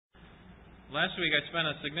Last week I spent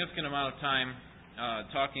a significant amount of time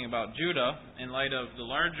talking about Judah in light of the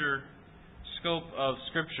larger scope of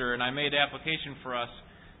Scripture, and I made application for us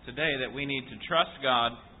today that we need to trust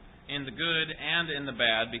God in the good and in the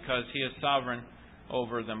bad because He is sovereign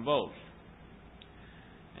over them both.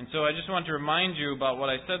 And so I just want to remind you about what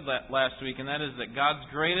I said last week, and that is that God's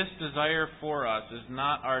greatest desire for us is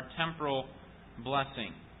not our temporal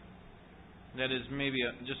blessing. That is maybe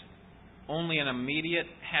just only an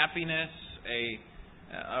immediate happiness,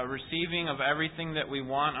 a receiving of everything that we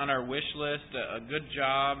want on our wish list, a good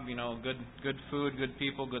job, good food, good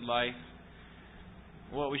people, good life.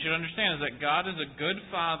 What we should understand is that God is a good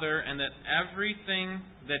Father and that everything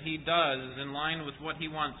that He does is in line with what He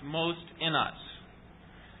wants most in us.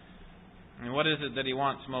 And what is it that He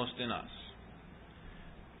wants most in us?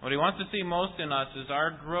 What He wants to see most in us is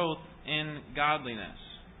our growth in godliness,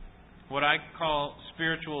 what I call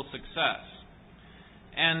spiritual success.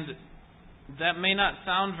 And that may not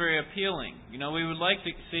sound very appealing. We would like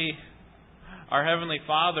to see our Heavenly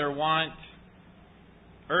Father want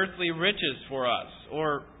earthly riches for us,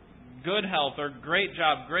 or good health, or great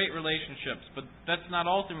job, great relationships. But that's not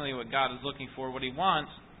ultimately what God is looking for. What He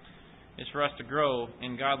wants is for us to grow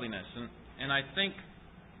in godliness. And I think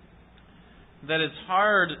that it's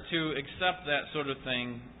hard to accept that sort of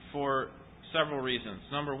thing for several reasons.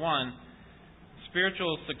 Number one,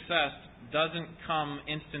 spiritual success doesn't come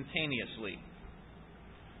instantaneously.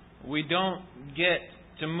 We don't get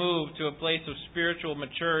to move to a place of spiritual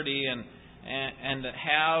maturity and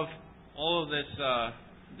have all of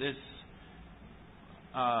this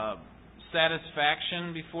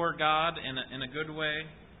satisfaction before God in a good way.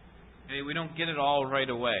 Okay, we don't get it all right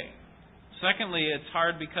away. Secondly, it's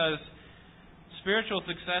hard because spiritual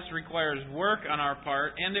success requires work on our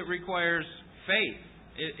part, and it requires faith.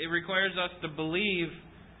 It requires us to believe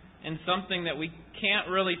in something that we can't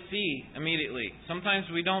really see immediately. Sometimes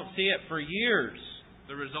we don't see it for years,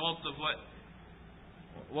 the results of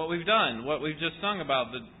what we've done, what we've just sung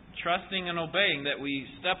about, the trusting and obeying, that we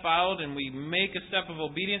step out and we make a step of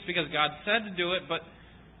obedience because God said to do it, but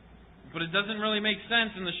it doesn't really make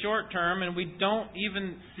sense in the short term, and we don't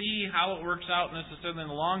even see how it works out necessarily in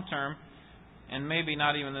the long term, and maybe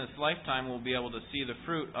not even in this lifetime we'll be able to see the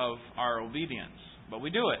fruit of our obedience. But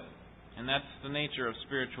we do it. And that's the nature of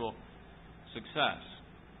spiritual success.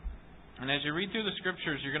 And as you read through the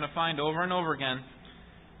Scriptures, you're going to find over and over again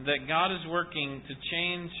that God is working to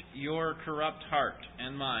change your corrupt heart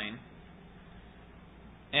and mind.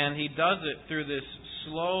 And He does it through this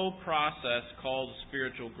slow process called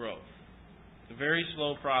spiritual growth. It's a very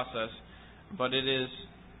slow process, but it is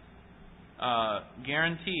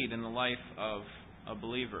guaranteed in the life of a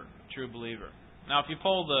believer, a true believer. Now, if you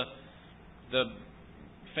poll the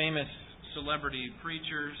famous celebrity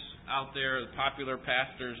preachers out there, the popular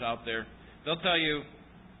pastors out there, they'll tell you,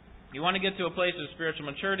 you want to get to a place of spiritual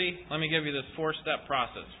maturity? Let me give you this 4-step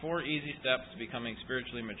process. 4 easy steps to becoming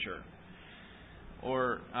spiritually mature.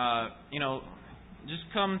 Or, just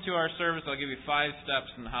come to our service, I'll give you 5 steps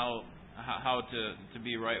on how to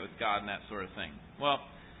be right with God and that sort of thing. Well,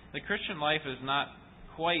 the Christian life is not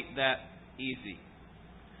quite that easy.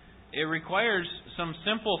 It requires some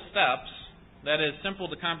simple steps that is simple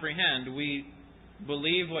to comprehend. We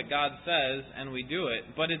believe what God says and we do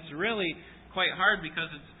it, but it's really quite hard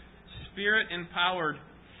because it's Spirit-empowered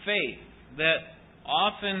faith that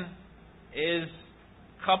often is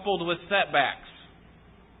coupled with setbacks.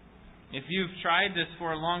 If you've tried this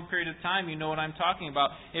for a long period of time, you know what I'm talking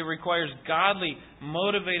about. It requires godly,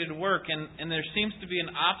 motivated work, and there seems to be an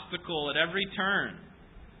obstacle at every turn.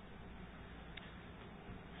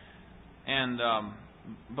 And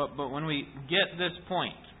But when we get this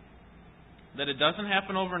point, that it doesn't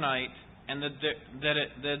happen overnight, and that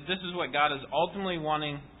this is what God is ultimately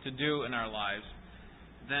wanting to do in our lives,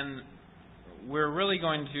 then we're really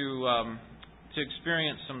going to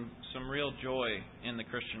experience some real joy in the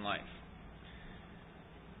Christian life.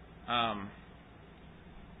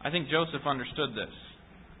 I think Joseph understood this.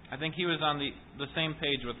 I think he was on the same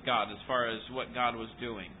page with God as far as what God was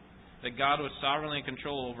doing. That God was sovereignly in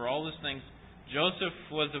control over all these things. Joseph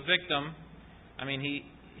was a victim. I mean,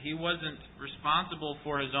 he wasn't responsible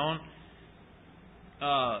for his own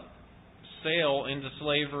sale into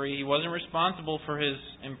slavery. He wasn't responsible for his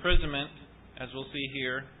imprisonment, as we'll see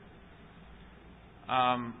here.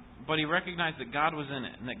 But he recognized that God was in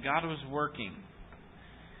it and that God was working.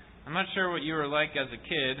 I'm not sure what you were like as a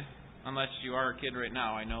kid, unless you are a kid right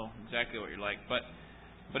now. I know exactly what you're like.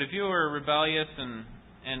 But if you were rebellious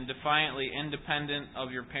and defiantly independent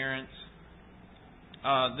of your parents,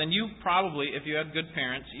 then you probably, if you had good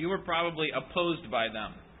parents, you were probably opposed by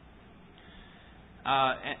them.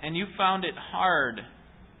 and you found it hard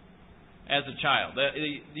as a child.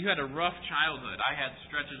 You had a rough childhood. I had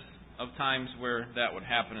stretches of times where that would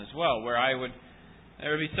happen as well, where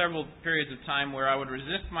there would be several periods of time where I would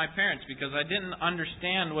resist my parents because I didn't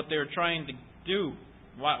understand what they were trying to do,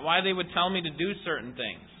 why they would tell me to do certain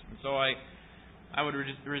things. And so I would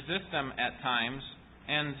resist them at times,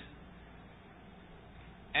 and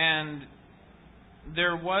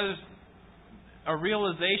there was a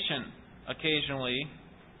realization occasionally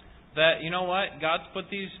that, you know what, God's put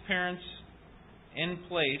these parents in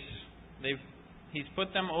place. He's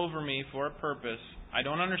put them over me for a purpose. I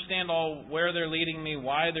don't understand all where they're leading me,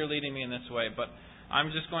 why they're leading me in this way, but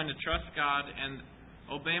I'm just going to trust God and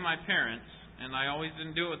obey my parents. And I always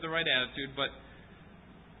didn't do it with the right attitude, but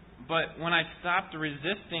when I stopped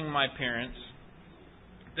resisting my parents,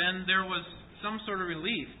 then there was some sort of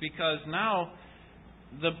relief, because now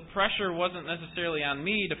the pressure wasn't necessarily on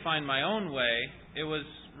me to find my own way. It was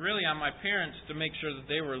really on my parents to make sure that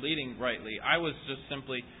they were leading rightly. I was just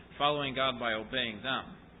simply following God by obeying them.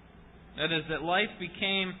 That is, that life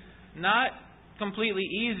became not completely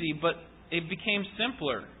easy, but it became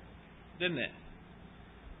simpler, didn't it?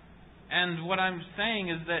 And what I'm saying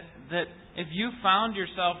is that if you found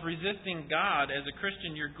yourself resisting God as a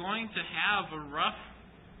Christian, you're going to have a rough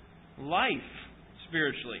life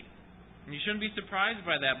spiritually. And you shouldn't be surprised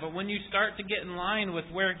by that. But when you start to get in line with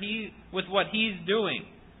what He's doing,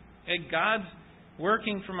 God's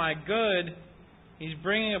working for my good. He's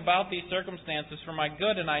bringing about these circumstances for my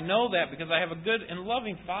good, and I know that because I have a good and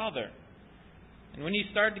loving Father. And when you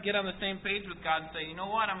start to get on the same page with God and say, you know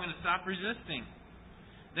what, I'm going to stop resisting,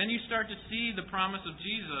 then you start to see the promise of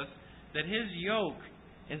Jesus that His yoke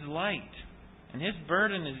is light and His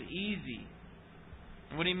burden is easy.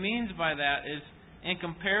 And what He means by that is in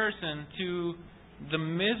comparison to the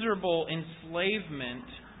miserable enslavement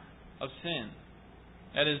of sin.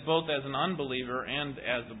 That is, both as an unbeliever and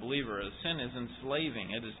as a believer. Sin is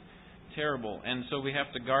enslaving. It is terrible. And so we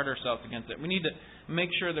have to guard ourselves against it. We need to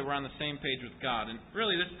make sure that we're on the same page with God. And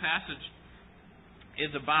really, this passage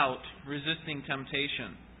is about resisting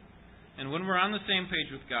temptation. And when we're on the same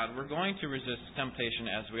page with God, we're going to resist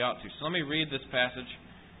temptation as we ought to. So let me read this passage,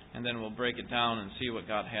 and then we'll break it down and see what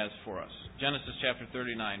God has for us. Genesis chapter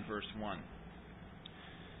 39, verse 1.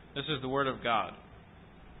 This is the Word of God.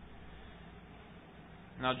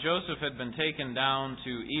 Now Joseph had been taken down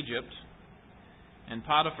to Egypt, and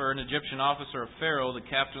Potiphar, an Egyptian officer of Pharaoh, the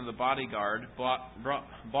captain of the bodyguard,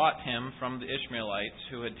 bought him from the Ishmaelites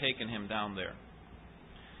who had taken him down there.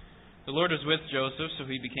 The Lord was with Joseph, so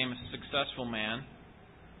he became a successful man.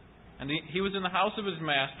 And he was in the house of his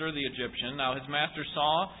master, the Egyptian. Now his master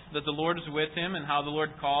saw that the Lord was with him, and how the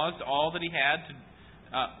Lord caused all that he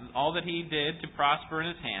did to prosper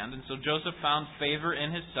in his hand. And so Joseph found favor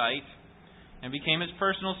in his sight, and became his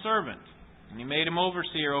personal servant. And he made him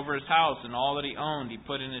overseer over his house, and all that he owned he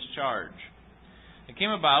put in his charge. It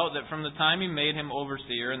came about that from the time he made him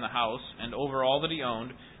overseer in the house, and over all that he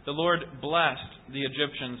owned, the Lord blessed the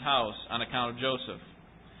Egyptian's house on account of Joseph.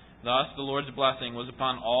 Thus the Lord's blessing was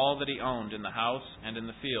upon all that he owned in the house and in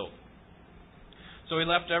the field. So he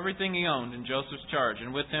left everything he owned in Joseph's charge,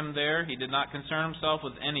 and with him there he did not concern himself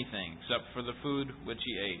with anything except for the food which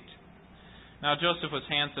he ate. Now Joseph was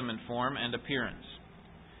handsome in form and appearance.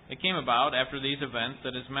 It came about after these events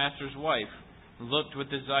that his master's wife looked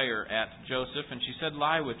with desire at Joseph, and she said,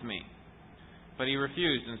 "Lie with me." But he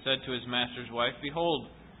refused and said to his master's wife, "Behold,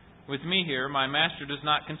 with me here my master does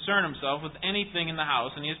not concern himself with anything in the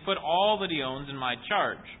house, and he has put all that he owns in my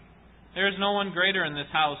charge. There is no one greater in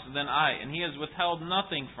this house than I, and he has withheld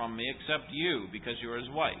nothing from me except you, because you are his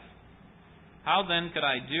wife. How then could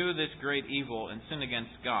I do this great evil and sin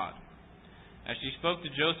against God?" As she spoke to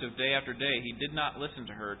Joseph day after day, he did not listen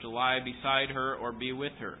to her, to lie beside her or be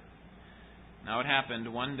with her. Now it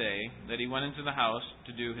happened one day that he went into the house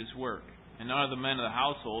to do his work, and none of the men of the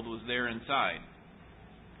household was there inside.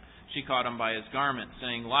 She caught him by his garment,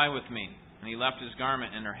 saying, "Lie with me." And he left his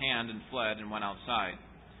garment in her hand and fled and went outside.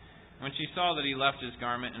 When she saw that he left his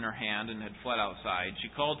garment in her hand and had fled outside, she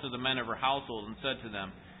called to the men of her household and said to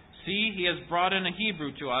them, "See, he has brought in a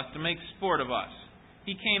Hebrew to us to make sport of us.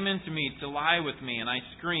 He came in to me to lie with me, and I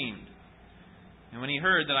screamed. And when he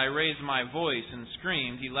heard that I raised my voice and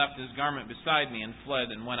screamed, he left his garment beside me and fled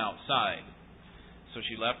and went outside." So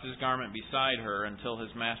she left his garment beside her until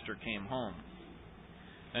his master came home.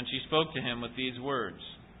 Then she spoke to him with these words,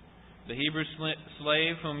 "The Hebrew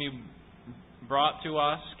slave whom you brought to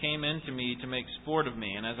us came in to me to make sport of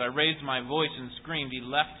me, and as I raised my voice and screamed, he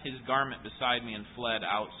left his garment beside me and fled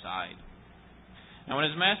outside." Now when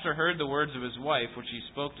his master heard the words of his wife, which she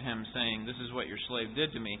spoke to him, saying, "This is what your slave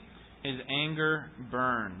did to me," his anger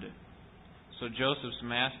burned. So Joseph's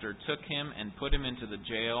master took him and put him into the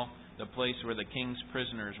jail, the place where the king's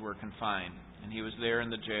prisoners were confined. And he was there in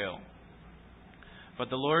the jail. But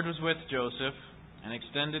the Lord was with Joseph, and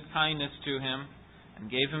extended kindness to him, and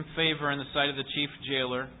gave him favor in the sight of the chief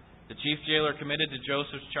jailer. The chief jailer committed to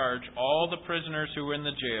Joseph's charge all the prisoners who were in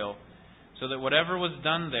the jail, so that whatever was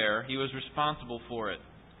done there, he was responsible for it.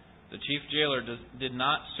 The chief jailer did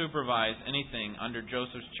not supervise anything under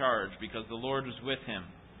Joseph's charge, because the Lord was with him,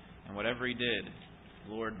 and whatever he did,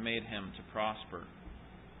 the Lord made him to prosper.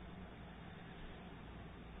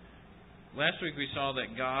 Last week we saw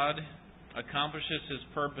that God accomplishes His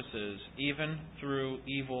purposes even through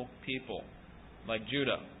evil people, like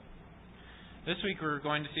Judah. This week we're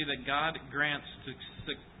going to see that God grants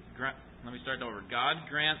God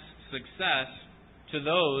grants success to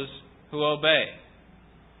those who obey.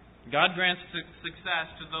 God grants success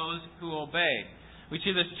to those who obey. We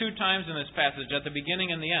see this two times in this passage, at the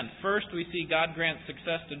beginning and the end. First, we see God grant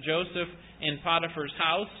success to Joseph in Potiphar's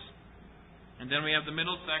house. And then we have the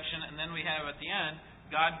middle section, and then we have at the end,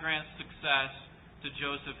 God grants success to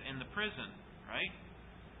Joseph in the prison. Right?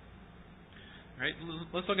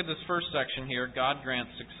 Let's look at this first section here. God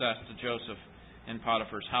grants success to Joseph in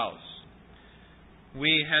Potiphar's house.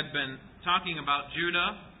 We had been talking about Judah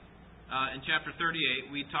in chapter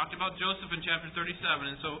 38. We talked about Joseph in chapter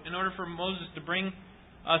 37. And so in order for Moses to bring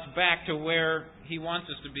us back to where he wants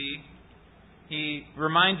us to be, he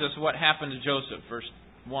reminds us what happened to Joseph. Verse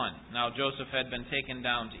 1. Now Joseph had been taken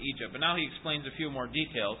down to Egypt. But now he explains a few more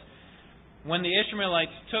details. When the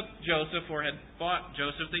Ishmaelites took Joseph, or had bought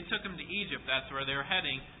Joseph, they took him to Egypt. That's where they were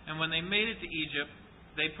heading. And when they made it to Egypt,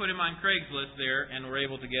 they put him on Craigslist there and were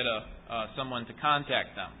able to get someone to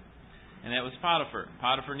contact them. And that was Potiphar.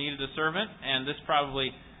 Potiphar needed a servant, and this probably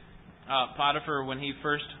Potiphar, when he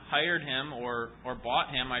first hired him, or bought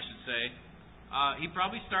him, I should say, he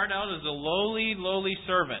probably started out as a lowly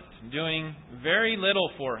servant, doing very little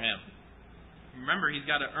for him. Remember, he's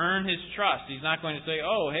got to earn his trust. He's not going to say,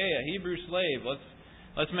 "Oh, hey, a Hebrew slave,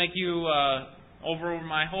 let's make you over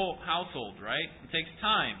my whole household." Right? It takes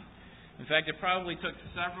time. In fact, it probably took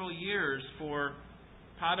several years for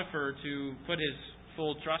Potiphar to put his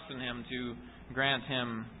full trust in him to grant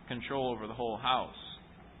him control over the whole house.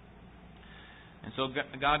 And so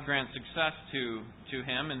God grants success to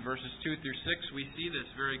him. In verses 2 through 6, we see this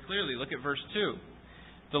very clearly. Look at verse 2.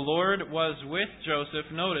 The Lord was with Joseph,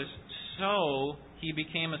 notice, so he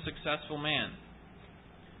became a successful man.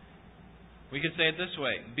 We could say it this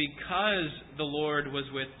way. Because the Lord was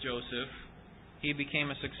with Joseph, he became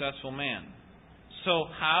a successful man. So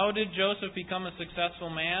how did Joseph become a successful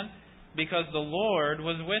man? Because the Lord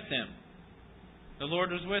was with him. The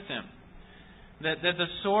Lord was with him. That the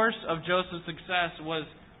source of Joseph's success was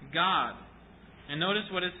God. And notice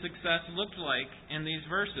what his success looked like in these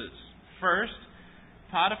verses. First,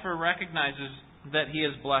 Potiphar recognizes that he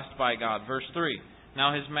is blessed by God. Verse 3.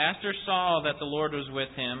 Now his master saw that the Lord was with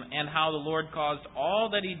him, and how the Lord caused all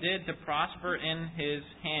that he did to prosper in his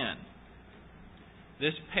hand.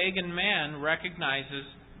 This pagan man recognizes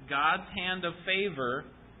God's hand of favor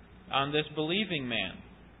on this believing man.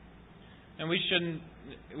 And we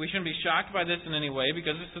shouldn't be shocked by this in any way,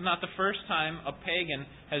 because this is not the first time a pagan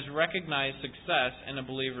has recognized success in a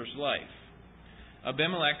believer's life.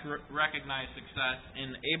 Abimelech recognized success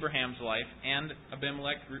in Abraham's life, and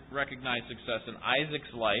Abimelech recognized success in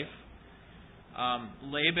Isaac's life.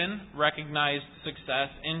 Laban recognized success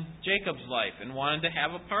in Jacob's life and wanted to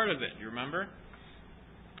have a part of it. You remember?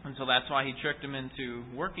 And so that's why he tricked him into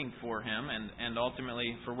working for him, and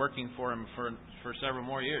ultimately for working for him for several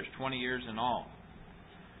more years, 20 years in all.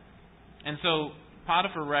 And so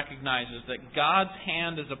Potiphar recognizes that God's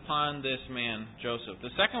hand is upon this man, Joseph.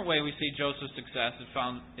 The second way we see Joseph's success is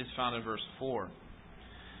found in verse 4.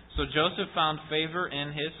 So Joseph found favor in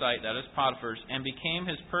his sight, that is Potiphar's, and became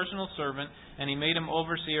his personal servant, and he made him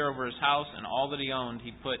overseer over his house, and all that he owned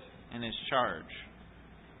he put in his charge.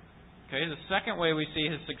 Okay, the second way we see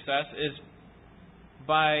his success is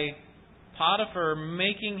by Potiphar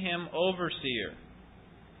making him overseer.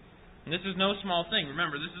 And this is no small thing.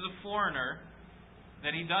 Remember, this is a foreigner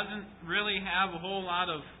that he doesn't really have a whole lot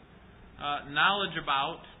of knowledge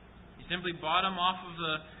about. He simply bought him off of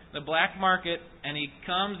the black market, and he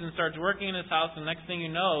comes and starts working in his house, and the next thing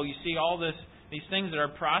you know, you see all these things that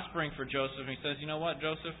are prospering for Joseph, and he says, "You know what,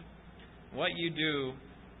 Joseph? What you do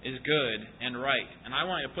is good and right, and I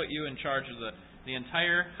want to put you in charge of the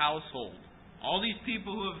entire household. All these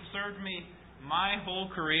people who have served me my whole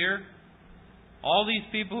career, all these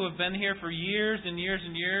people who have been here for years and years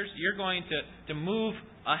and years, you're going to move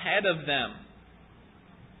ahead of them.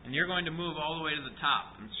 And you're going to move all the way to the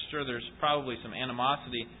top. I'm sure there's probably some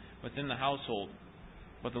animosity within the household,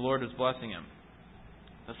 but the Lord is blessing him.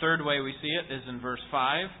 The third way we see it is in verse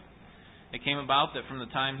 5. It came about that from the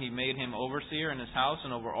time he made him overseer in his house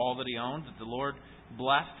and over all that he owned, that the Lord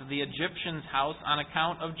blessed the Egyptian's house on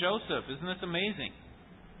account of Joseph. Isn't this amazing?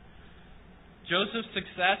 Joseph's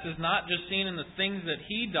success is not just seen in the things that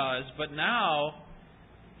he does, but now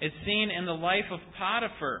it's seen in the life of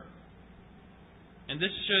Potiphar. And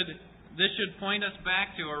this should point us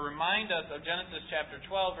back to, or remind us of Genesis chapter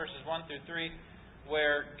 12, verses 1 through 3,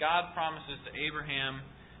 where God promises to Abraham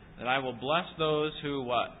that I will bless those who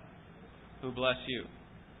what? Who bless you.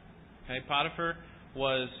 Okay, Potiphar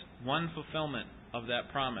was one fulfillment of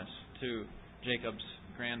that promise to Jacob's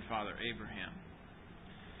grandfather, Abraham.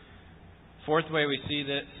 Fourth way we see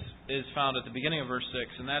this is found at the beginning of verse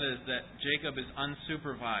 6, and that is that Jacob is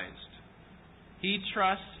unsupervised. He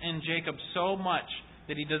trusts in Jacob so much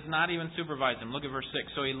that he does not even supervise him. Look at verse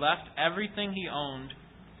 6. So he left everything he owned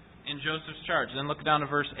in Joseph's charge. Then look down to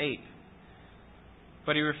verse 8.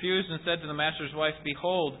 But he refused and said to the master's wife,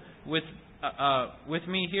 Behold, with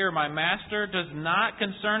me here, my master does not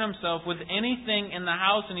concern himself with anything in the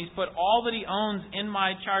house, and he's put all that he owns in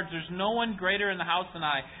my charge. There's no one greater in the house than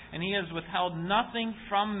I, and he has withheld nothing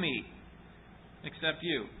from me except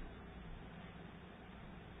you.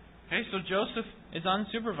 Okay, so Joseph is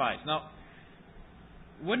unsupervised. Now,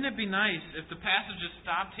 wouldn't it be nice if the passage just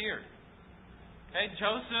stopped here? Okay,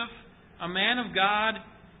 Joseph, a man of God,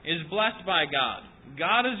 is blessed by God.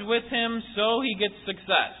 God is with him, so he gets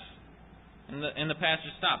success. And the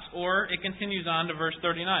passage stops. Or it continues on to verse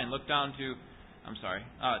 39. Look down to,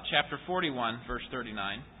 chapter 41, verse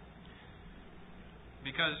 39.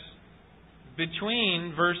 Because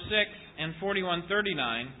between verse 6 and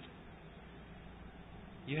 41:39,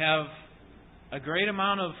 you have a great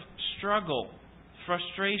amount of struggle,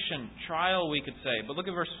 frustration, trial, we could say. But look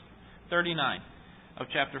at verse 39 of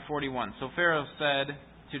chapter 41. So Pharaoh said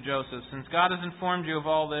to Joseph, Since God has informed you of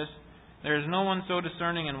all this, there is no one so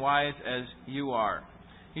discerning and wise as you are.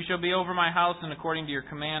 You shall be over my house, and according to your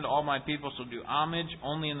command all my people shall do homage.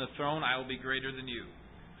 Only in the throne I will be greater than you.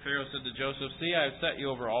 Pharaoh said to Joseph, See, I have set you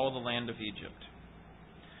over all the land of Egypt.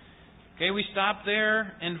 Okay, we stop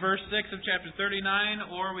there in verse 6 of chapter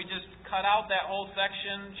 39, or we just cut out that whole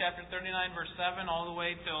section, chapter 39, verse 7, all the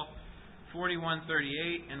way till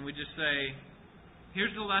 41:38, and we just say,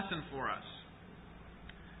 here's the lesson for us.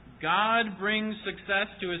 God brings success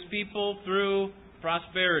to His people through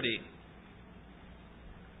prosperity.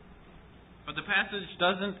 But the passage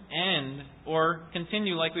doesn't end or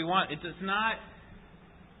continue like we want. It does not.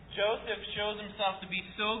 Joseph shows himself to be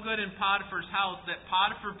so good in Potiphar's house that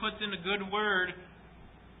Potiphar puts in a good word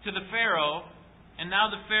to the Pharaoh, and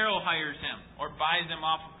now the Pharaoh hires him or buys him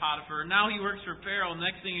off of Potiphar. Now he works for Pharaoh.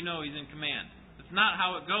 Next thing you know, he's in command. It's not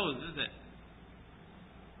how it goes, is it?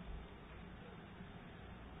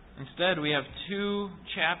 Instead, we have 2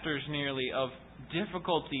 chapters nearly of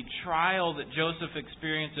difficulty, trial that Joseph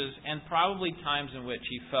experiences, and probably times in which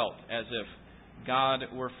he felt as if God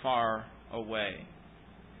were far away.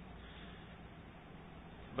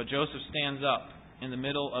 But Joseph stands up in the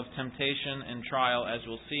middle of temptation and trial, as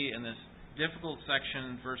we'll see in this difficult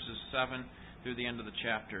section, verses 7 through the end of the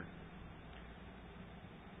chapter.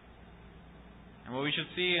 And what we should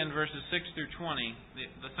see in verses 6 through 20,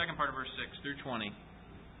 the second part of verse 6 through 20,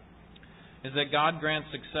 is that God grants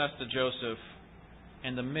success to Joseph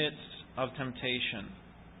in the midst of temptation.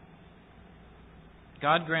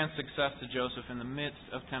 God grants success to Joseph in the midst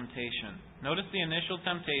of temptation. Notice the initial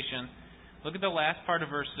temptation. Look at the last part of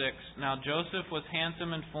verse 6. Now Joseph was handsome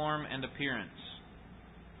in form and appearance.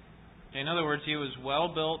 In other words, he was well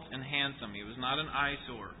built and handsome. He was not an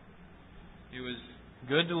eyesore. He was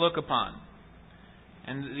good to look upon.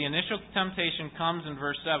 And the initial temptation comes in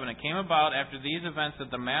verse 7. It came about after these events that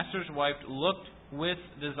the master's wife looked with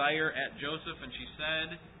desire at Joseph, and she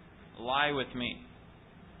said, Lie with me.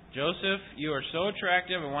 Joseph, you are so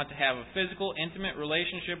attractive. I want to have a physical, intimate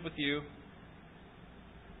relationship with you.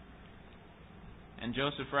 And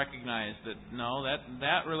Joseph recognized that no,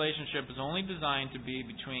 that relationship is only designed to be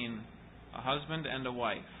between a husband and a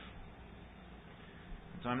wife.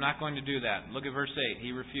 So I'm not going to do that. Look at verse 8.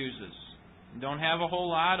 He refuses. Don't have a whole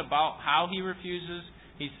lot about how he refuses.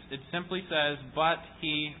 It simply says, but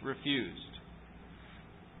he refused.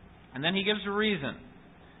 And then he gives a reason.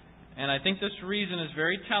 And I think this reason is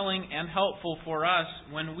very telling and helpful for us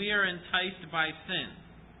when we are enticed by sin.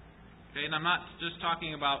 Okay, and I'm not just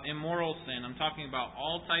talking about immoral sin. I'm talking about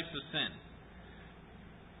all types of sin.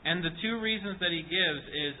 And the 2 reasons that he gives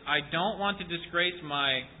is, I don't want to disgrace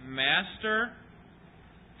my master,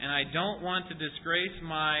 and I don't want to disgrace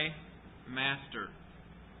my master.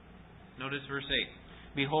 Notice verse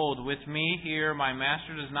 8. Behold, with me here my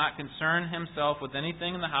master does not concern himself with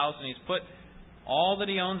anything in the house, and he's put all that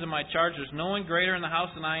he owns in my charge. There's no one greater in the house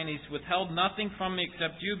than I, and he's withheld nothing from me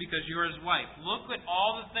except you, because you are his wife. Look at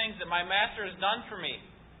all the things that my master has done for me.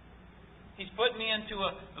 He's put me into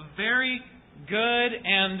a very good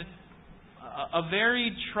and a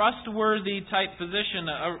very trustworthy type position,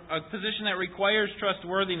 a position that requires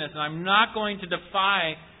trustworthiness, and I'm not going to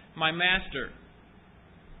defy my master.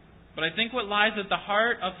 But I think what lies at the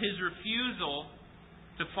heart of his refusal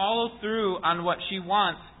to follow through on what she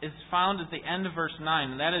wants is found at the end of verse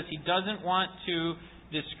 9, and that is he doesn't want to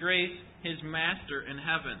disgrace his master in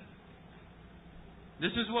heaven.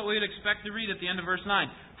 This is what we would expect to read at the end of verse 9.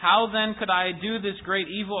 How then could I do this great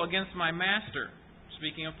evil against my master?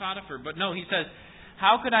 Speaking of Potiphar. But no, he says,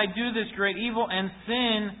 how could I do this great evil and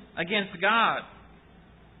sin against God?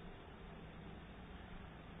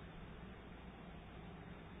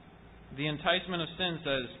 The enticement of sin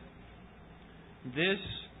says, this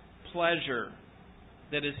pleasure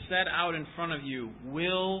that is set out in front of you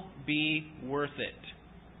will be worth it.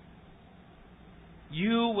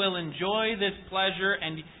 You will enjoy this pleasure,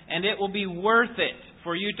 and it will be worth it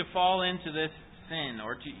for you to fall into this sin,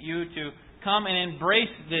 or to you to come and embrace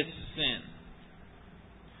this sin.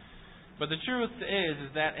 But the truth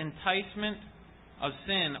is that enticement of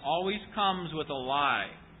sin always comes with a lie.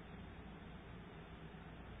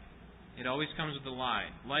 It always comes with a lie.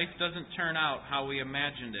 Life doesn't turn out how we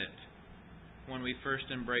imagined it when we first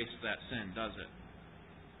embraced that sin, does it?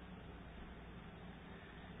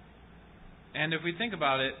 And if we think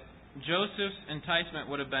about it, Joseph's enticement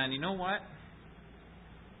would have been, you know what?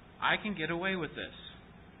 I can get away with this.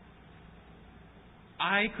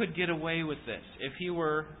 I could get away with this. If he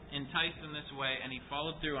were enticed in this way and he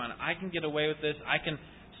followed through on it, I can get away with this. I can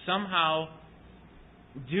somehow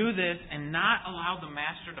do this and not allow the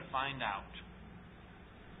master to find out.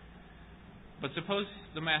 But suppose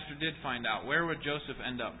the master did find out. Where would Joseph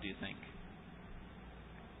end up, do you think?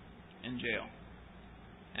 In jail.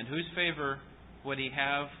 And whose favor would he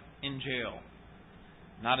have in jail?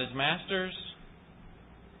 Not his master's,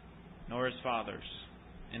 nor his father's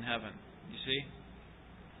in heaven. You see?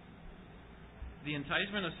 The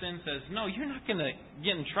enticement of sin says, no, you're not going to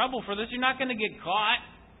get in trouble for this. You're not going to get caught.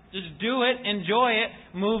 Just do it, enjoy it,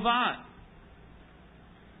 move on.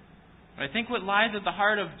 But I think what lies at the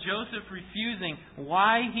heart of Joseph refusing,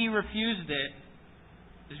 why he refused it,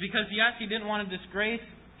 is because, yes, he didn't want to disgrace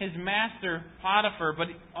his master, Potiphar,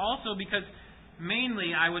 but also because,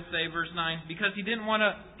 mainly, I would say, verse 9, because he didn't want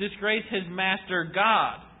to disgrace his master,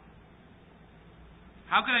 God.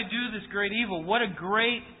 How could I do this great evil? What a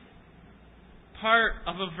great part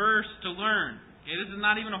of a verse to learn. Okay, this is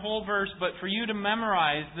not even a whole verse, but for you to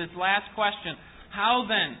memorize this last question. How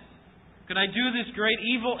then could I do this great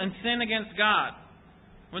evil and sin against God?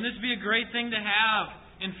 Wouldn't this be a great thing to have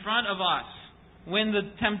in front of us when the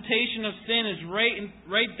temptation of sin is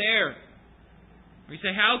right there? We say,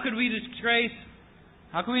 how could we disgrace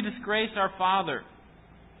our Father?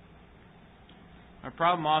 Our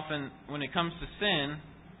problem often when it comes to sin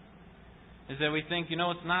is that we think,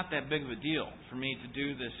 it's not that big of a deal for me to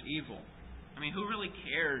do this evil. I mean, who really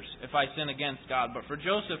cares if I sin against God? But for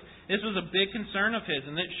Joseph, this was a big concern of his,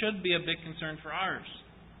 and it should be a big concern for ours.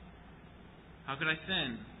 How could I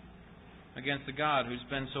sin against the God who's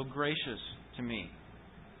been so gracious to me?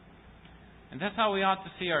 And that's how we ought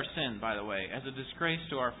to see our sin, by the way, as a disgrace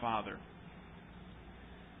to our Father.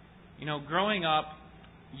 Growing up,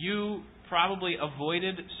 you probably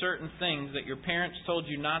avoided certain things that your parents told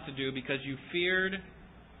you not to do because you feared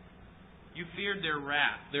their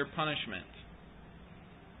wrath, their punishment.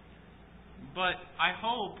 But I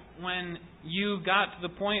hope when you got to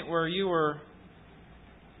the point where you were,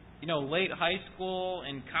 late high school,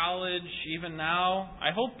 in college, even now,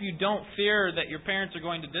 I hope you don't fear that your parents are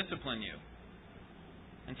going to discipline you.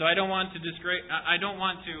 And so I don't want to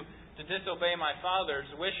disobey my father's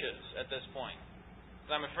wishes at this point,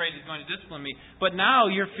 because I'm afraid he's going to discipline me. But now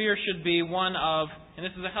your fear should be one of, and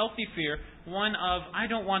this is a healthy fear, one of, I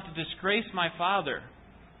don't want to disgrace my father.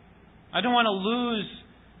 I don't want to lose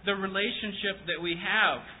the relationship that we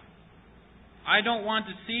have. I don't want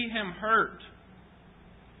to see him hurt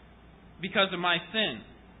because of my sin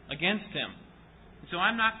against him. So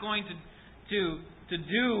I'm not going to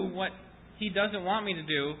do what he doesn't want me to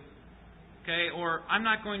do, okay? Or I'm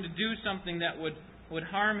not going to do something that would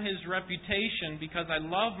harm his reputation because I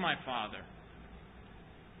love my father.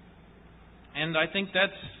 And I think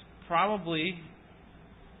that's probably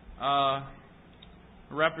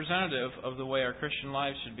representative of the way our Christian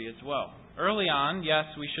lives should be as well. early on, yes,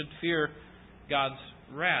 we should fear God's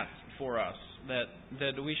wrath for us,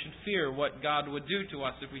 that we should fear what God would do to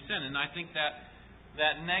us if we sin. And I think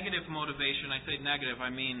that negative motivation, I say negative, I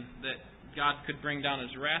mean that God could bring down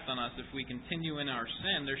His wrath on us if we continue in our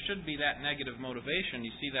sin. There should be that negative motivation.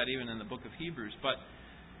 You see that even in the book of Hebrews.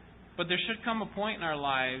 But there should come a point in our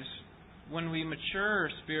lives when we mature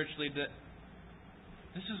spiritually that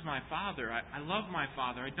this is my Father. I love my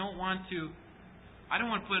Father. I don't want to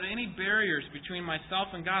put any barriers between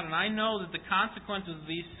myself and God. And I know that the consequences of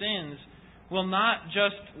these sins will not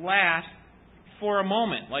just last for a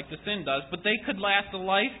moment like the sin does, but they could last a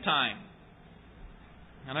lifetime.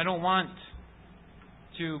 And I don't want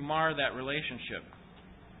to mar that relationship.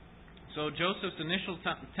 So Joseph's initial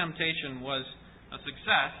temptation was a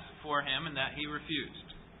success for him in that he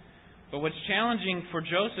refused. But what's challenging for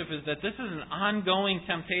Joseph is that this is an ongoing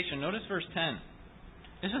temptation. Notice verse 10.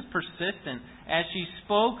 This is persistent. As she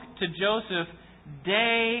spoke to Joseph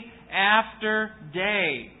day after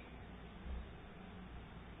day.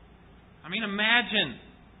 I mean, imagine.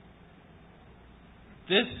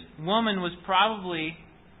 This woman was probably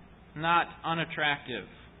not unattractive,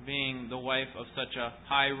 being the wife of such a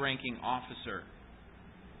high-ranking officer.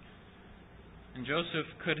 And Joseph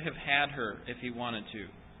could have had her if he wanted to,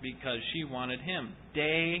 because she wanted him.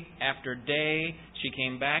 Day after day, she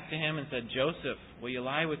came back to him and said, Joseph, will you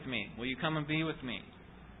lie with me? Will you come and be with me?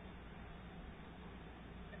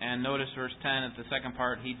 And notice verse 10 at the second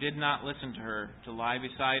part, he did not listen to her to lie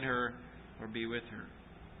beside her or be with her.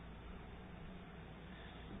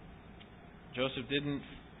 Joseph didn't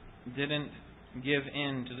give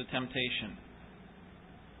in to the temptation.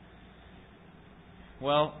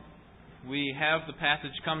 Well, we have the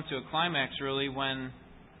passage come to a climax really when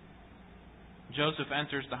Joseph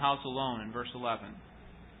enters the house alone in verse 11.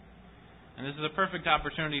 And this is a perfect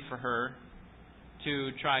opportunity for her to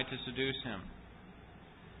try to seduce him.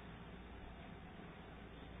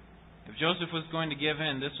 If Joseph was going to give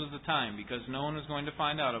in, this was the time, because no one was going to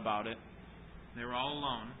find out about it. They were all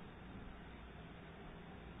alone.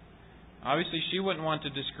 Obviously, she wouldn't want to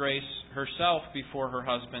disgrace herself before her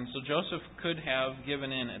husband, so Joseph could have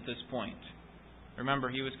given in at this point. Remember,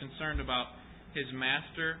 he was concerned about his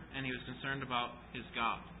master, and he was concerned about his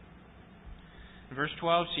God. In verse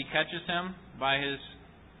 12, she catches him by his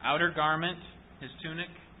outer garment, his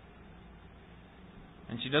tunic,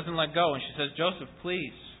 and she doesn't let go, and she says, Joseph,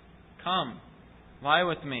 please, come, lie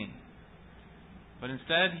with me. But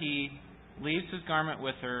instead, he leaves his garment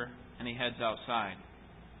with her, and he heads outside.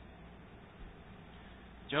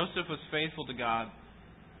 Joseph was faithful to God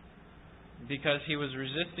because he was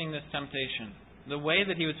resisting this temptation. The way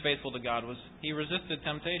that he was faithful to God was he resisted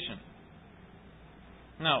temptation.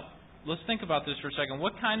 Now, let's think about this for a second.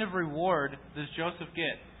 What kind of reward does Joseph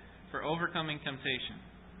get for overcoming temptation?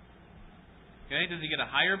 Okay, does he get a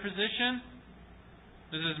higher position?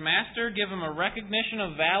 Does his master give him a recognition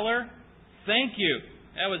of valor? Thank you.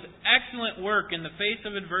 That was excellent work in the face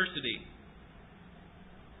of adversity.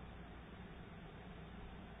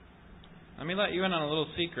 Let me let you in on a little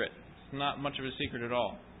secret. It's not much of a secret at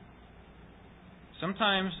all.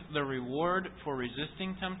 Sometimes the reward for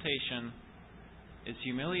resisting temptation is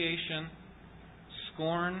humiliation,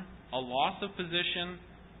 scorn, a loss of position,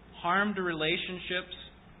 harm to relationships,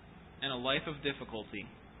 and a life of difficulty.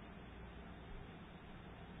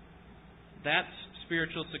 That's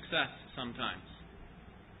spiritual success sometimes.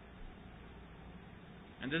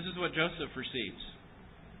 And this is what Joseph receives.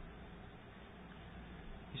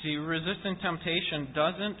 You see, resisting temptation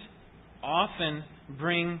doesn't often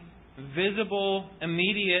bring visible,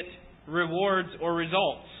 immediate rewards or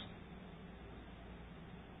results.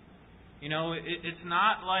 You know, it's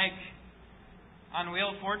not like on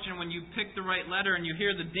Wheel of Fortune when you pick the right letter and you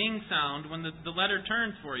hear the ding sound when the letter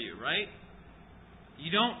turns for you, right?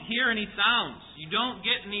 You don't hear any sounds. You don't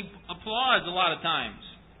get any applause a lot of times.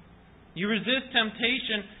 You resist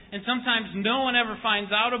temptation, and sometimes no one ever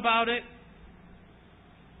finds out about it.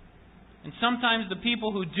 And sometimes the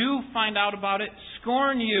people who do find out about it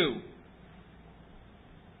scorn you.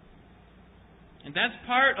 And that's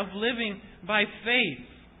part of living by faith.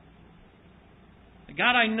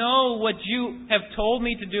 God, I know what you have told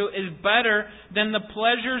me to do is better than the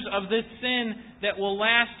pleasures of this sin that will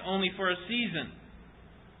last only for a season.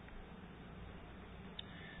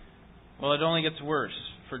 Well, it only gets worse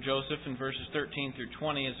for Joseph in verses 13 through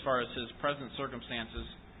 20 as far as his present circumstances.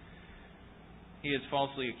 He is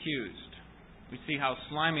falsely accused. We see how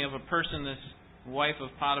slimy of a person this wife of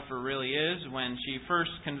Potiphar really is when she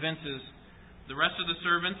first convinces the rest of the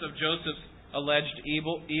servants of Joseph's alleged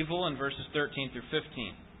evil in verses 13 through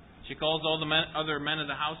 15. She calls all the other men of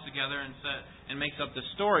the house together and makes up the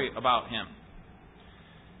story about him.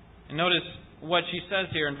 And notice what she says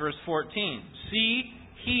here in verse 14. See,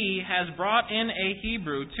 he has brought in a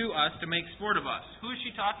Hebrew to us to make sport of us. Who is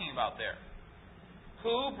she talking about there?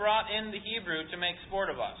 Who brought in the Hebrew to make sport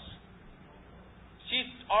of us? She's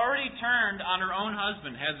already turned on her own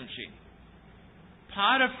husband, hasn't she?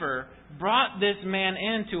 Potiphar brought this man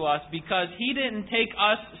into us because he didn't take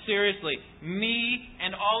us seriously. Me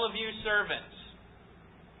and all of you servants.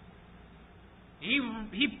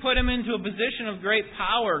 He put him into a position of great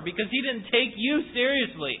power because he didn't take you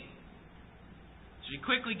seriously. She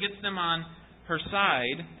quickly gets them on her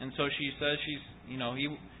side, and so she says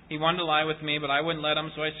he wanted to lie with me, but I wouldn't let him,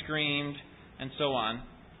 so I screamed, and so on.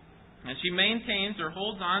 And she maintains or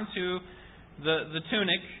holds on to the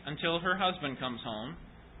tunic until her husband comes home.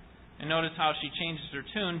 And notice how she changes her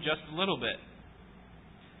tune just a little bit.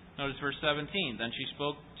 Notice verse 17. Then she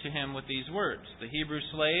spoke to him with these words. The Hebrew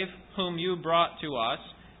slave whom you brought to us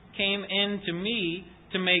came in to me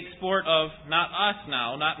to make sport of, not us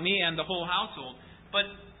now, not me and the whole household, but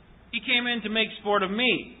he came in to make sport of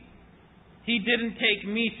me. He didn't take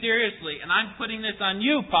me seriously, and I'm putting this on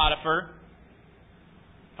you, Potiphar.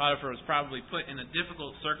 Potiphar was probably put in a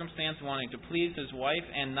difficult circumstance, wanting to please his wife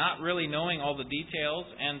and not really knowing all the details,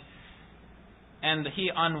 and he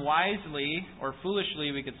unwisely, or foolishly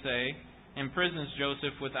we could say, imprisons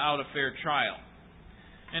Joseph without a fair trial.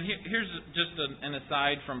 And here's just an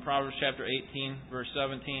aside from Proverbs chapter 18, verse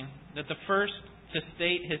 17, that the first to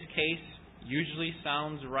state his case usually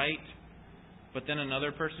sounds right, but then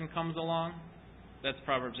another person comes along. That's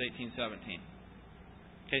Proverbs 18:17.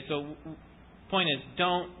 Okay, so point is,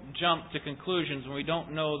 don't jump to conclusions when we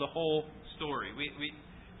don't know the whole story.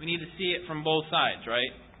 We need to see it from both sides, right?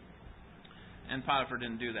 And Potiphar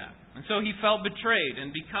didn't do that. And so he felt betrayed.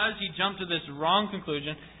 And because he jumped to this wrong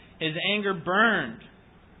conclusion, his anger burned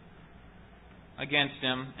against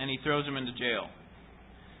him, and he throws him into jail.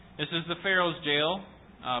 This is the Pharaoh's jail,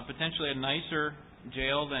 potentially a nicer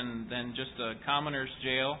jail than just a commoner's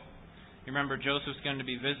jail. You remember Joseph's going to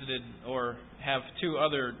be visited or have two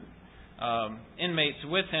other inmates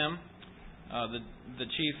with him, the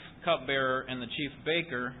chief cupbearer and the chief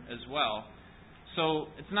baker as well.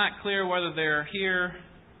 So it's not clear whether they're here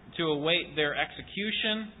to await their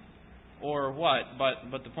execution or what,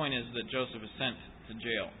 but the point is that Joseph is sent to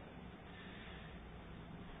jail.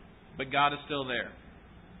 But God is still there.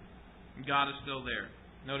 God is still there.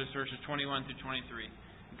 Notice verses 21 through 23.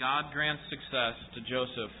 God grants success to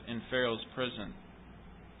Joseph in Pharaoh's prison.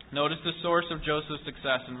 Notice the source of Joseph's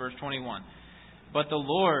success in verse 21. But the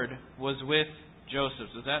Lord was with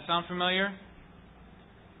Joseph. Does that sound familiar?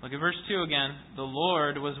 Look at verse 2 again. The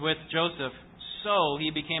Lord was with Joseph, so he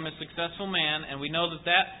became a successful man, and we know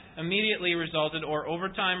that immediately resulted, or over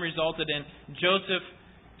time resulted in Joseph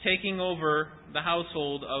taking over the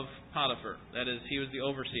household of Potiphar. That is, he was the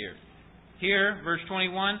overseer. Here, verse 21,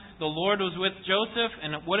 the Lord was with Joseph,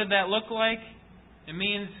 and what did that look like? It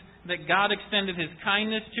means that God extended His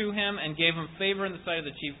kindness to him and gave him favor in the sight of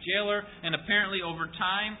the chief jailer, and apparently over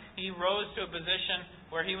time he rose to a position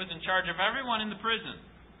where he was in charge of everyone in the prison,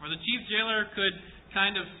 where the chief jailer could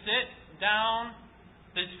kind of sit down,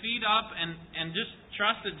 his feet up, and just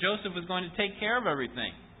trust that Joseph was going to take care of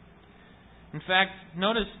everything. In fact,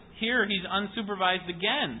 notice here he's unsupervised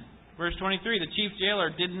again. Verse 23, the chief jailer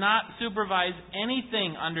did not supervise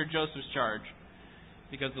anything under Joseph's charge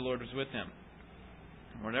because the Lord was with him.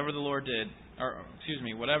 Whatever the Lord did,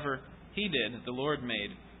 whatever he did, the Lord made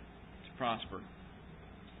to prosper.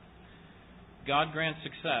 God grants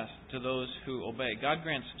success to those who obey. God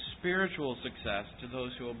grants spiritual success to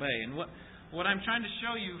those who obey. And what I'm trying to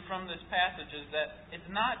show you from this passage is that it's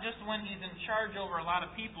not just when He's in charge over a lot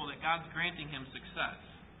of people that God's granting him success,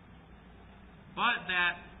 but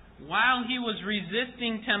that while he was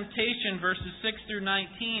resisting temptation, verses 6 through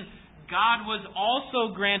 19, God was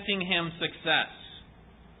also granting him success.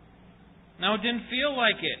 Now, it didn't feel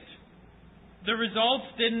like it. The results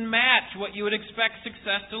didn't match what you would expect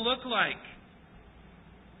success to look like.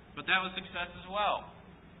 But that was success as well.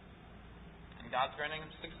 And God's granting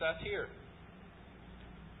him success here.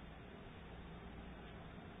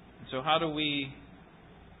 So how do we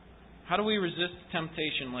resist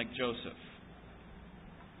temptation like Joseph?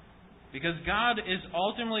 Because God is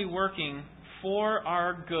ultimately working for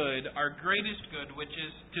our good, our greatest good, which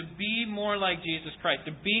is to be more like Jesus Christ,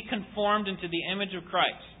 to be conformed into the image of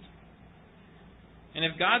Christ. And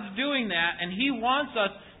if God's doing that, and He wants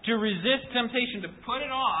us to resist temptation, to put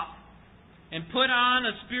it off, and put on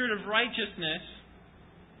a spirit of righteousness,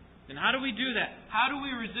 then how do we do that? How do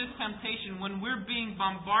we resist temptation when we're being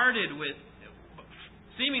bombarded with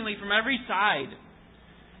seemingly from every side.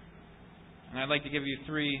 And I'd like to give you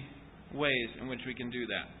 3 ways in which we can do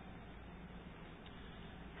that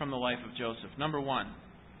from the life of Joseph. Number 1,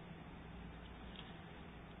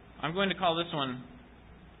 I'm going to call this one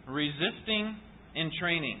resisting in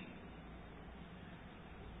training.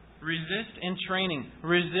 Resist in training.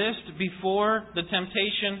 Resist before the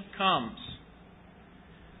temptation comes.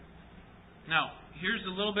 Now, here's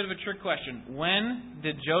a little bit of a trick question. When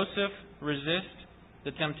did Joseph resist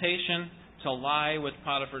the temptation to lie with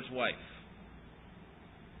Potiphar's wife?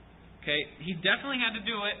 Okay, he definitely had to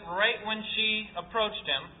do it right when she approached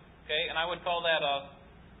him. Okay, and I would call that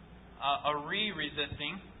a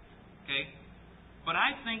re-resisting. Okay, but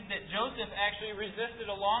I think that Joseph actually resisted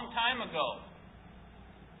a long time ago.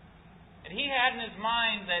 And he had in his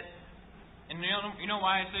mind that, and you know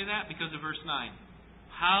why I say that? Because of verse 9.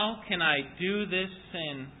 How can I do this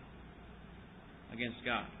sin against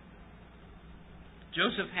God?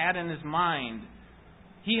 Joseph had in his mind,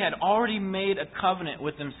 he had already made a covenant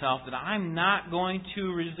with himself that I'm not going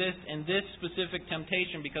to resist in this specific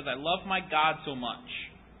temptation because I love my God so much.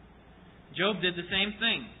 Job did the same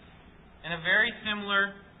thing in a very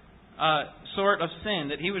similar sort of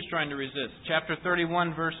sin that he was trying to resist. Chapter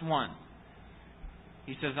 31, verse 1.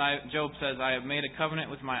 He says, Job says, I have made a covenant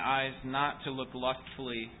with my eyes not to look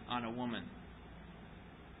lustfully on a woman.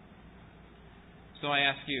 So I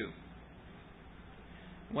ask you,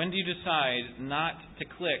 when do you decide not to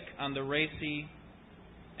click on the racy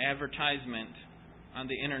advertisement on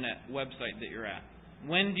the internet website that you're at?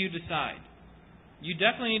 When do you decide? You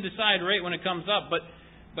definitely need to decide right when it comes up,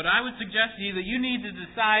 but I would suggest to you that you need to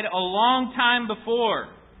decide a long time before.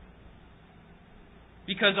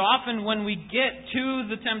 Because often when we get to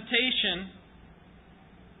the temptation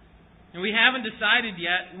and we haven't decided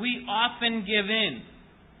yet, we often give in.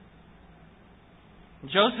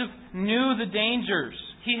 Joseph knew the dangers.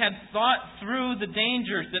 He had thought through the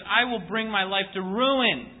dangers that I will bring my life to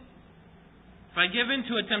ruin if I give in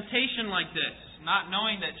to a temptation like this, not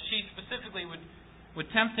knowing that she specifically would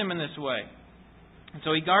tempt him in this way. And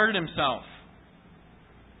so he guarded himself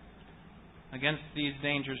against these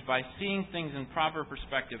dangers by seeing things in proper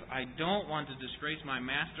perspective. I don't want to disgrace my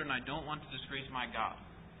master, and I don't want to disgrace my God.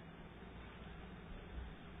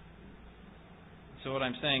 So what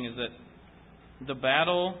I'm saying is that the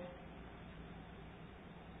battle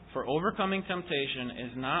for overcoming temptation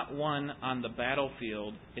is not won on the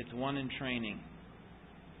battlefield, it's won in training.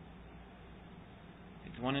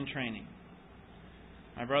 It's won in training.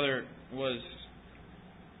 My brother was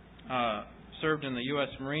served in the U.S.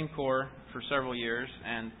 Marine Corps for several years,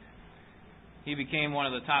 and he became one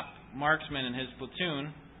of the top marksmen in his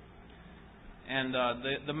platoon. And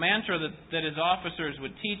the mantra that his officers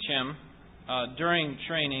would teach him during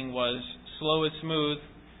training was slow is smooth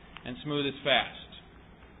and smooth is fast.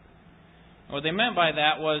 What they meant by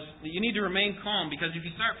that was that you need to remain calm, because if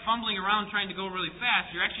you start fumbling around trying to go really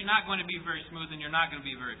fast, you're actually not going to be very smooth and you're not going to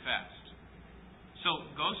be very fast.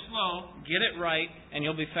 So go slow, get it right, and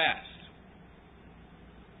you'll be fast.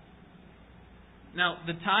 Now,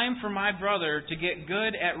 the time for my brother to get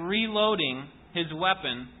good at reloading his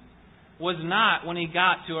weapon was not when he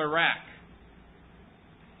got to Iraq.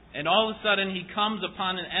 And all of a sudden he comes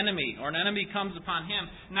upon an enemy, or an enemy comes upon him.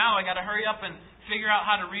 Now I got to hurry up and figure out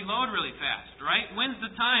how to reload really fast, right? When's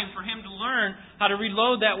the time for him to learn how to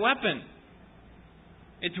reload that weapon?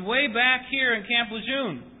 It's way back here in Camp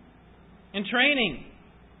Lejeune, in training.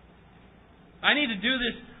 I need to do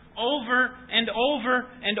this over and over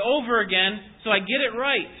and over again so I get it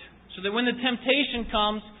right, so that when the temptation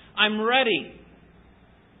comes, I'm ready.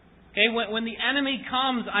 Okay, when the enemy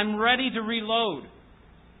comes, I'm ready to reload.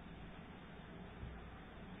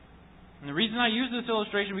 And the reason I use this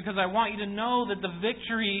illustration is because I want you to know that the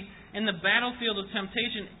victory in the battlefield of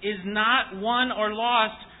temptation is not won or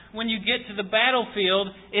lost when you get to the battlefield.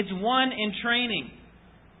 It's won in training.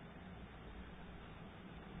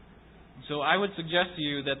 So I would suggest to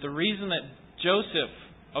you that the reason that Joseph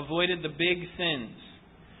avoided the big sins,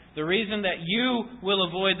 the reason that you will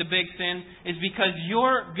avoid the big sin, is because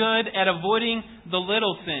you're good at avoiding the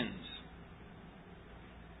little sins.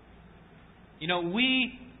 You know,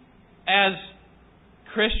 we as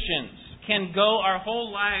Christians can go our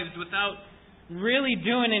whole lives without really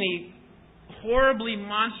doing any horribly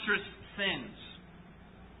monstrous sins.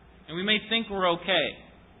 And we may think we're okay.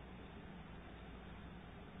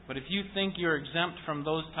 But if you think you're exempt from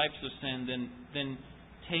those types of sin, then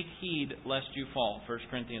take heed lest you fall. 1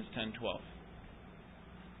 Corinthians 10:12.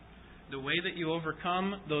 The way that you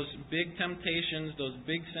overcome those big temptations, those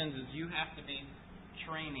big sins, is you have to be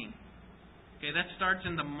training. Okay, that starts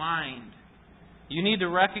in the mind. You need to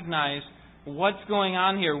recognize what's going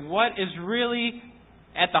on here. What is really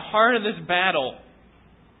at the heart of this battle?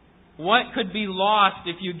 What could be lost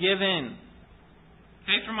if you give in?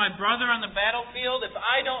 Okay, for my brother on the battlefield, if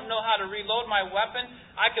I don't know how to reload my weapon,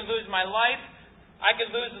 I could lose my life. I could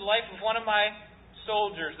lose the life of one of my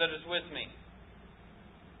soldiers that is with me.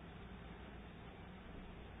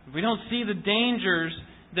 If we don't see the dangers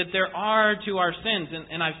that there are to our sins,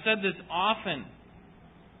 and I've said this often,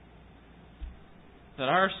 that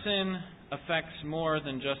our sin affects more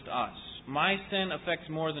than just us. My sin affects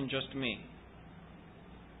more than just me.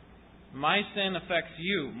 My sin affects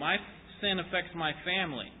you. My sin affects my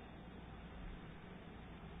family.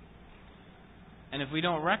 And if we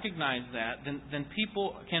don't recognize that, then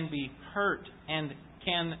people can be hurt and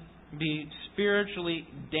can be spiritually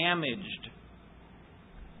damaged.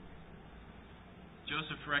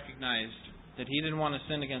 Joseph recognized that he didn't want to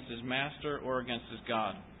sin against his master or against his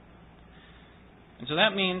God. And so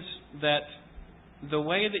that means that the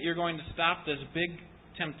way that you're going to stop this big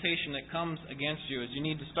temptation that comes against you is you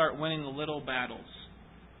need to start winning the little battles.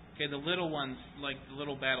 Okay, the little ones, like the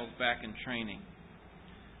little battles back in training.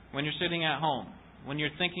 When you're sitting at home, when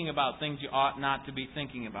you're thinking about things you ought not to be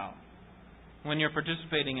thinking about, when you're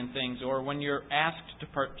participating in things, or when you're asked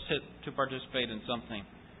to participate in something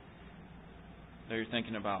that you're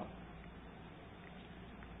thinking about.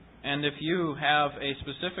 And if you have a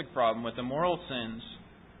specific problem with immoral sins,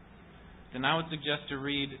 then I would suggest to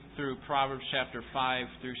read through Proverbs chapter 5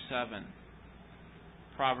 through 7.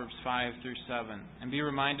 Proverbs 5 through 7. And be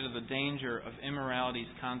reminded of the danger of immorality's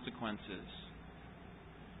consequences.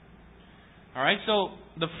 Alright, so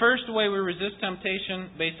the first way we resist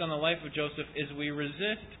temptation based on the life of Joseph is we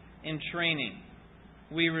resist in training.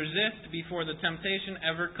 We resist before the temptation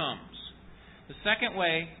ever comes. The second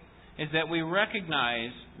way is that we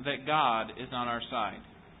recognize that God is on our side.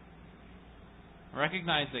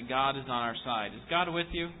 Recognize that God is on our side. Is God with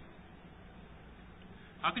you?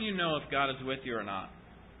 How can you know if God is with you or not?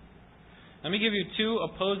 Let me give you two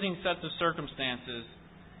opposing sets of circumstances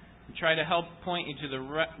and try to help point you to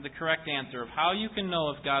the correct answer of how you can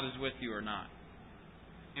know if God is with you or not.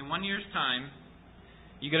 In 1 year's time,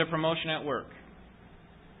 you get a promotion at work.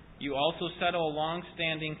 You also settle a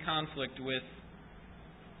long-standing conflict with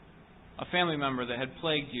a family member that had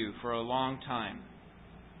plagued you for a long time.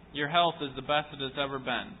 Your health is the best it has ever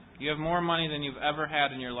been. You have more money than you've ever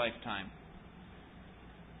had in your lifetime.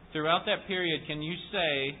 Throughout that period, can you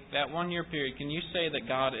say, that 1 year period, can you say that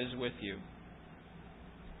God is with you?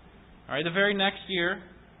 Alright, the very next year,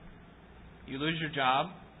 you lose your job.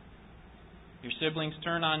 Your siblings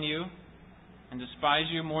turn on you and despise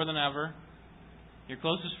you more than ever. Your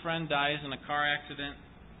closest friend dies in a car accident.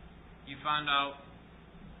 You find out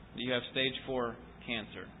that you have stage 4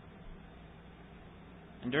 cancer.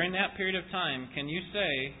 And during that period of time, can you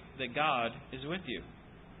say that God is with you?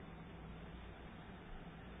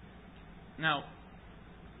 Now,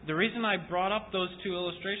 the reason I brought up those two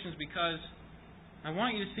illustrations is because I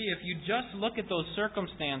want you to see if you just look at those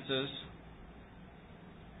circumstances,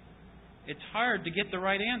 it's hard to get the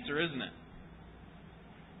right answer, isn't it?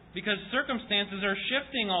 Because circumstances are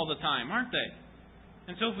shifting all the time, aren't they?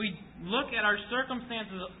 And so if we look at our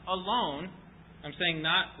circumstances alone, I'm saying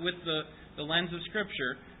not with the lens of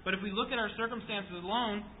Scripture, but if we look at our circumstances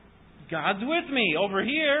alone, God's with me over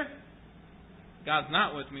here. God's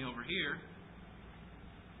not with me over here.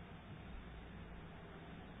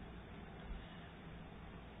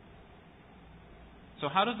 So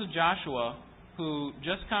how does a Joshua, who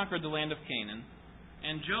just conquered the land of Canaan,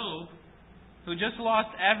 and Job, who just lost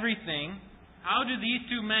everything, how do these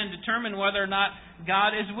two men determine whether or not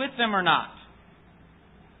God is with them or not?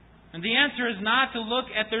 And the answer is not to look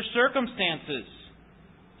at their circumstances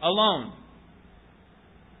alone,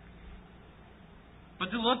 but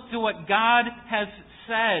to look to what God has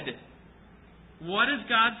said. What does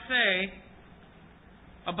God say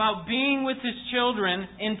about being with His children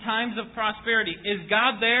in times of prosperity? Is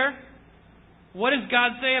God there? What does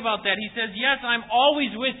God say about that? He says, yes, I'm always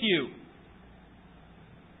with you.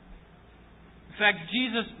 In fact,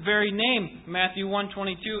 Jesus' very name, Matthew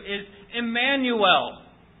 1:22, is Emmanuel,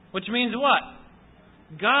 which means what?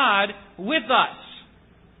 God with us.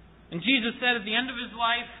 And Jesus said at the end of His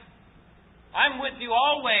life, I'm with you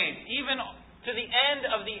always, even to the end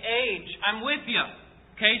of the age. I'm with you.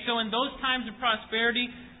 Okay, so in those times of prosperity,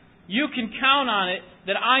 you can count on it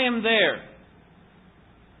that I am there.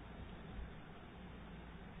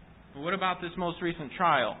 But what about this most recent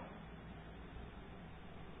trial?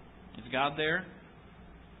 Is God there?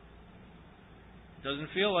 Doesn't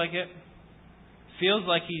feel like it. Feels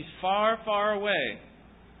like He's far, far away.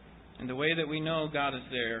 And the way that we know God is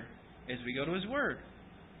there is we go to His Word.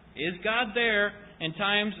 Is God there in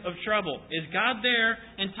times of trouble? Is God there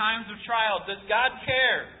in times of trial? Does God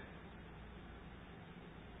care?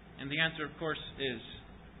 And the answer, of course, is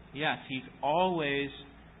yes. He's always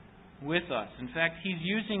with us. In fact, He's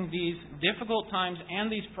using these difficult times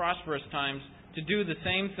and these prosperous times to do the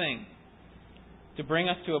same thing, to bring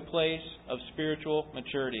us to a place of spiritual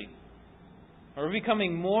maturity. We're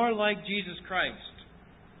becoming more like Jesus Christ.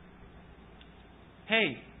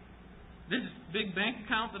 Hey, this big bank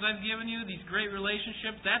account that I've given you, these great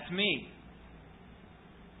relationships, that's me.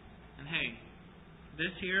 And hey,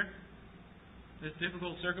 this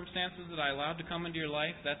difficult circumstances that I allowed to come into your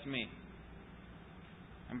life, that's me.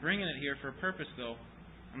 I'm bringing it here for a purpose, though.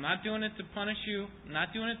 I'm not doing it to punish you. I'm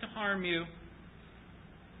not doing it to harm you.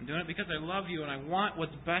 I'm doing it because I love you and I want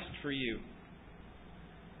what's best for you.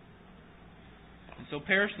 And so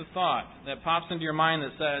perish the thought that pops into your mind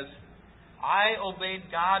that says, I obeyed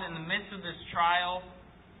God in the midst of this trial.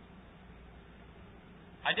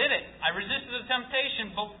 I did it. I resisted the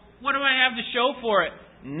temptation, but what do I have to show for it?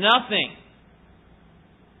 Nothing.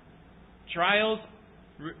 Trials,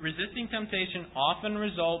 resisting temptation often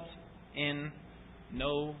results in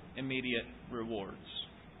no immediate rewards.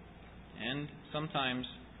 And sometimes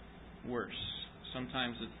worse.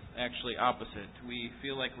 Sometimes it's actually opposite. We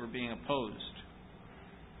feel like we're being opposed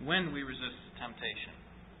when we resist temptation.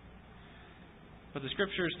 But the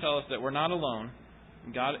Scriptures tell us that we're not alone.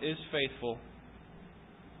 God is faithful.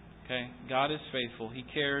 Okay? God is faithful. He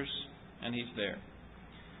cares and He's there.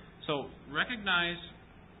 So recognize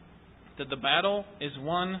that the battle is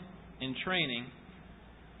won in training.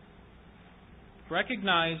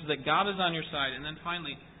 Recognize that God is on your side. And then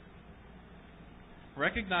finally,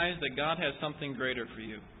 recognize that God has something greater for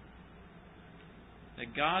you.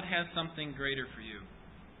 That God has something greater for you.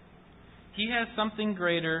 He has something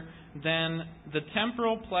greater than the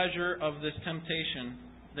temporal pleasure of this temptation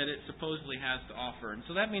that it supposedly has to offer. And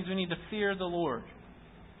so that means we need to fear the Lord.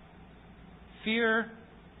 Fear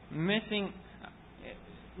missing.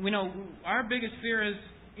 Our biggest fear is,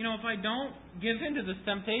 if I don't give in to this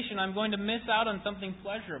temptation, I'm going to miss out on something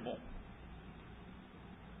pleasurable.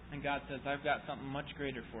 And God says, I've got something much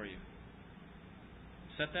greater for you.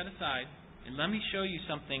 Set that aside. And let me show you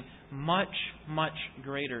something much, much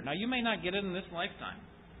greater. Now, you may not get it in this lifetime.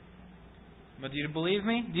 But do you believe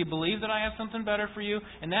me? Do you believe that I have something better for you?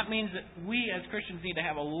 And that means that we as Christians need to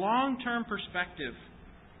have a long-term perspective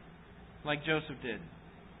like Joseph did.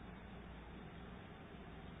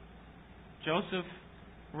 Joseph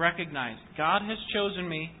recognized, God has chosen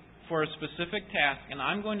me for a specific task, and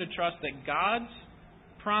I'm going to trust that God's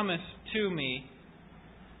promise to me,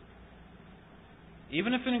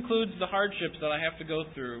 even if it includes the hardships that I have to go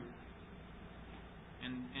through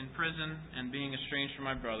in prison and being estranged from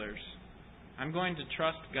my brothers, I'm going to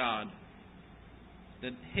trust God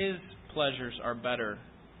that His pleasures are better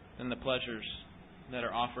than the pleasures that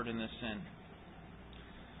are offered in this sin.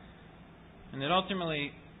 And that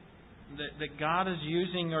ultimately, that God is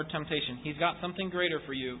using your temptation. He's got something greater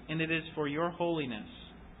for you, and it is for your holiness.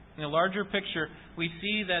 In the larger picture, we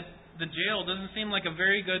see that the jail doesn't seem like a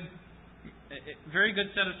very good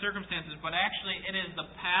set of circumstances, but actually it is the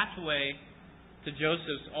pathway to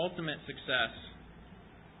Joseph's ultimate success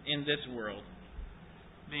in this world,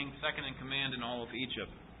 being second in command in all of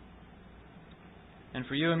Egypt. And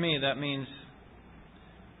for you and me, that means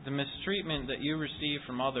the mistreatment that you receive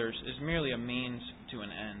from others is merely a means to an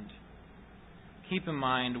end. Keep in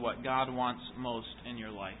mind what God wants most in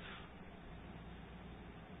your life.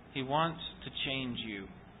 He wants to change you.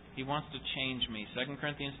 He wants to change me. 2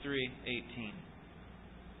 Corinthians 3:18.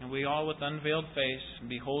 And we all with unveiled face,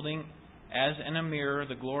 beholding as in a mirror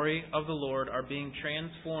the glory of the Lord, are being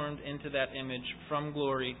transformed into that image from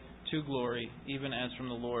glory to glory, even as from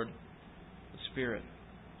the Lord the Spirit.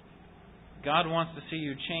 God wants to see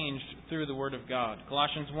you changed through the Word of God.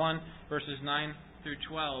 Colossians 1, verses 9 through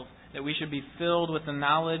 12, that we should be filled with the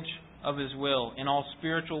knowledge of His will, in all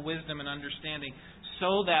spiritual wisdom and understanding,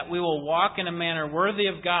 so that we will walk in a manner worthy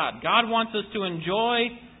of God. God wants us to enjoy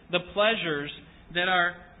the pleasures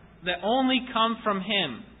that only come from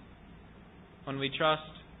Him when we trust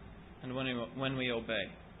and when we obey.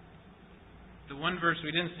 The one verse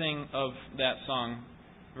we didn't sing of that song,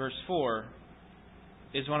 verse 4,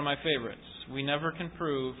 is one of my favorites. We never can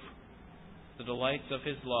prove the delights of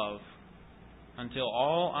His love until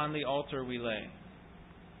all on the altar we lay.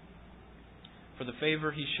 For the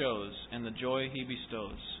favor He shows and the joy He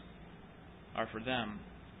bestows are for them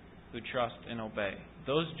who trust and obey.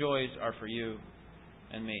 Those joys are for you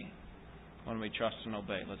and me when we trust and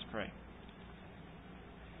obey. Let's pray.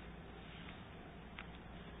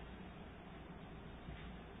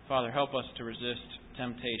 Father, help us to resist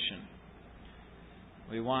temptation.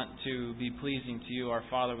 We want to be pleasing to you, our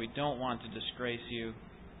Father. We don't want to disgrace you.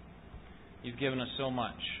 You've given us so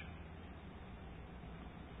much.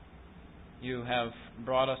 You have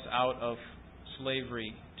brought us out of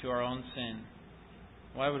slavery to our own sin.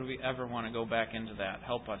 Why would we ever want to go back into that?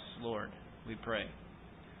 Help us, Lord, we pray.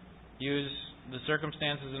 Use the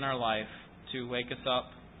circumstances in our life to wake us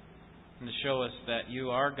up and to show us that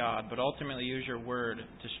you are God, but ultimately use your word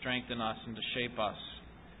to strengthen us and to shape us,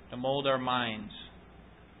 to mold our minds.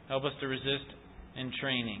 Help us to resist in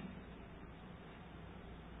training.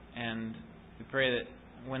 And we pray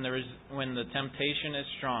that when the temptation is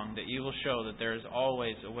strong, that you will show that there is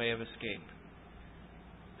always a way of escape.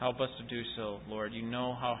 Help us to do so, Lord. You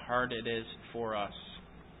know how hard it is for us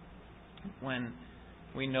when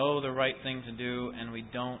we know the right thing to do and we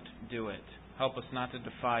don't do it. Help us not to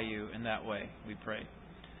defy you in that way, we pray.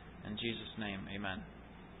 In Jesus' name, amen.